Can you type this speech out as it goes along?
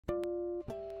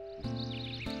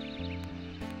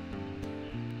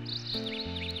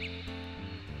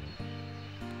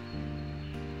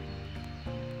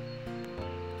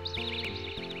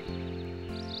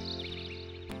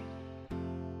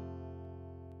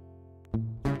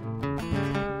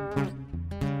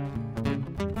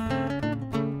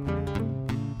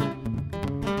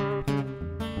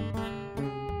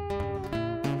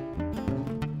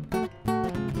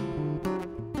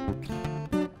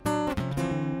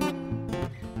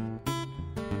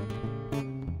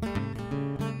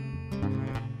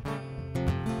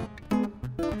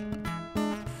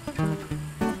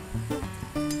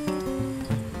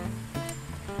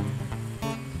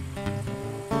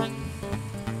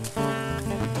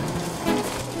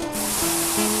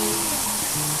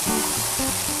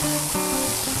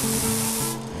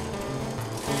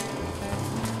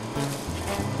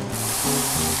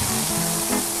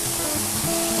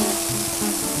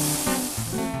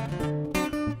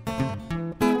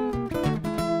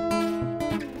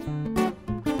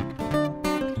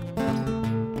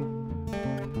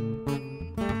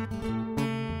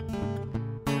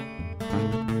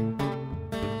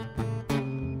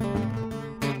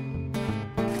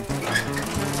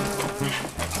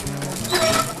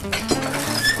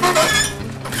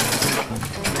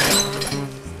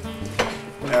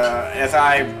as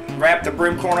I wrap the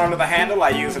broom corn onto the handle, I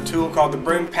use a tool called the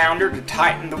broom pounder to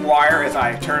tighten the wire as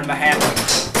I turn the handle.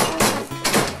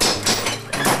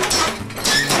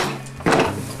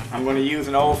 I'm going to use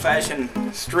an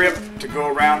old-fashioned strip to go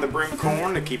around the broom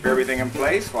corn to keep everything in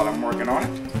place while I'm working on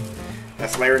it.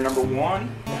 That's layer number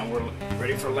 1, and we're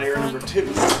ready for layer number 2.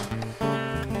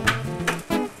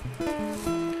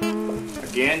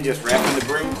 Again, just wrapping the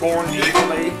broom corn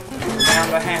evenly around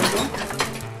the handle.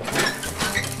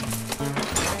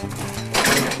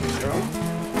 There we go.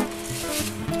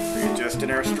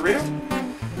 Readjusting our strip.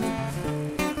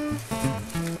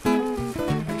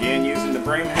 Again, using the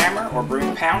broom hammer or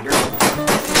broom pounder.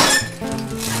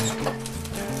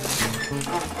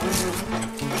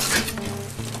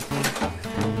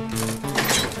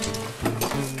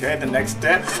 Okay, the next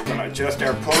step, we're going to adjust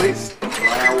our pulleys,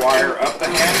 run our wire up the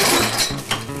handle.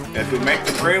 As we make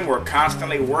the broom, we're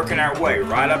constantly working our way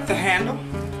right up the handle.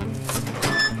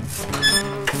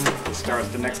 This starts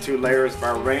the next 2 layers of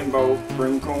our rainbow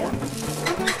broom corn.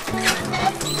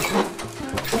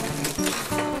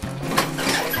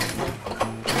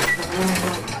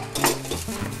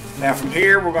 Now from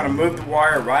here, we're going to move the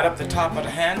wire right up the top of the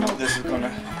handle. This is going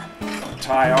to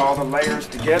tie all the layers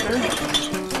together.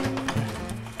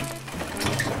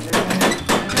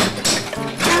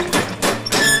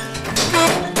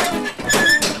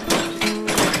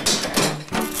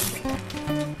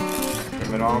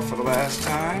 Trim it off for the last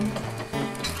time.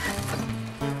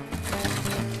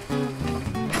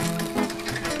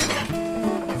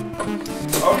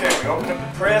 Okay, we open up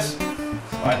the press,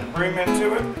 slide the broom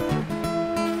into it.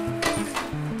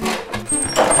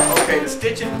 Okay, the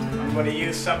stitching, I'm going to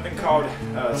use something called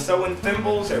sewing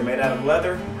thimbles. They're made out of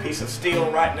leather, a piece of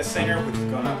steel right in the center, which is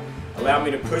going to allow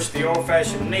me to push the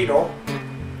old-fashioned needle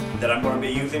that I'm going to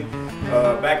be using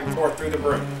back and forth through the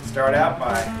broom. Start out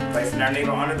by placing our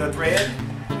needle under the thread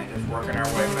and just working our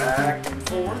way back and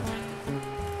forth.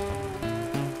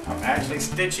 I'm actually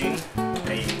stitching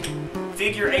a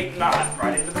figure-8 knot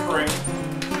right into the broom.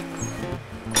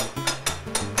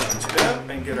 Punch it up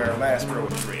and get our last row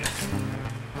of thread.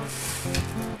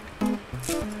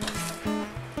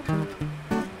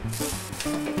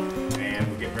 And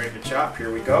we're getting ready to chop.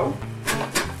 Here we go.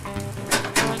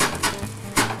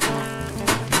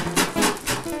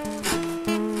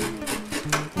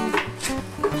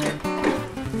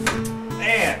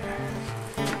 And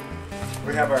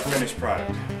we have our finished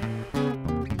product.